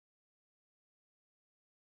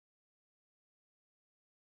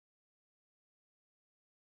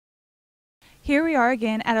Here we are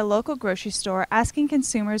again at a local grocery store asking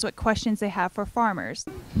consumers what questions they have for farmers.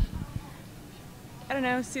 I don't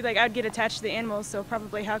know, see, like, I'd get attached to the animals, so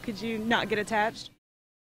probably how could you not get attached?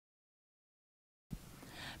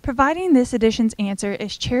 Providing this edition's answer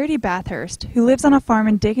is Charity Bathurst, who lives on a farm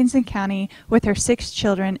in Dickinson County with her 6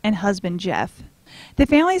 children and husband Jeff. The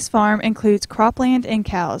family's farm includes cropland and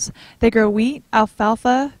cows. They grow wheat,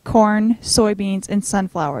 alfalfa, corn, soybeans, and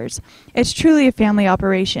sunflowers. It's truly a family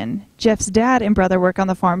operation. Jeff's dad and brother work on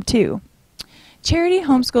the farm too. Charity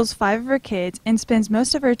homeschools 5 of her kids and spends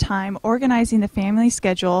most of her time organizing the family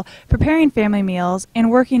schedule, preparing family meals,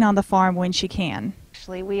 and working on the farm when she can.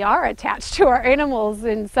 Actually, we are attached to our animals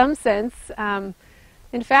in some sense.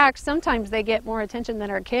 In fact, sometimes they get more attention than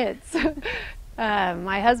our kids.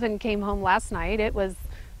 My husband came home last night.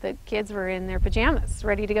 The kids were in their pajamas,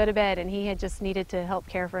 ready to go to bed, and he had just needed to help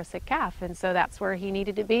care for a sick calf, and so that's where he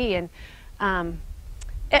needed to be. And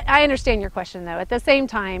I understand your question, though. At the same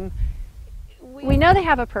time, we know they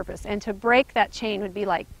have a purpose, and to break that chain would be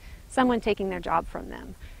like someone taking their job from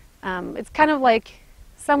them. It's kind of like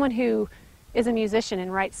someone who is a musician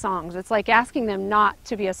and writes songs. It's like asking them not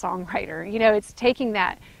to be a songwriter. You know, it's taking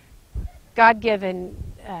that God-given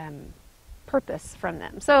purpose from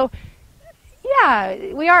them. So,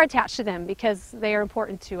 yeah, we are attached to them because they are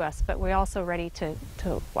important to us, but we're also ready to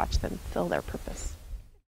watch them fill their purpose.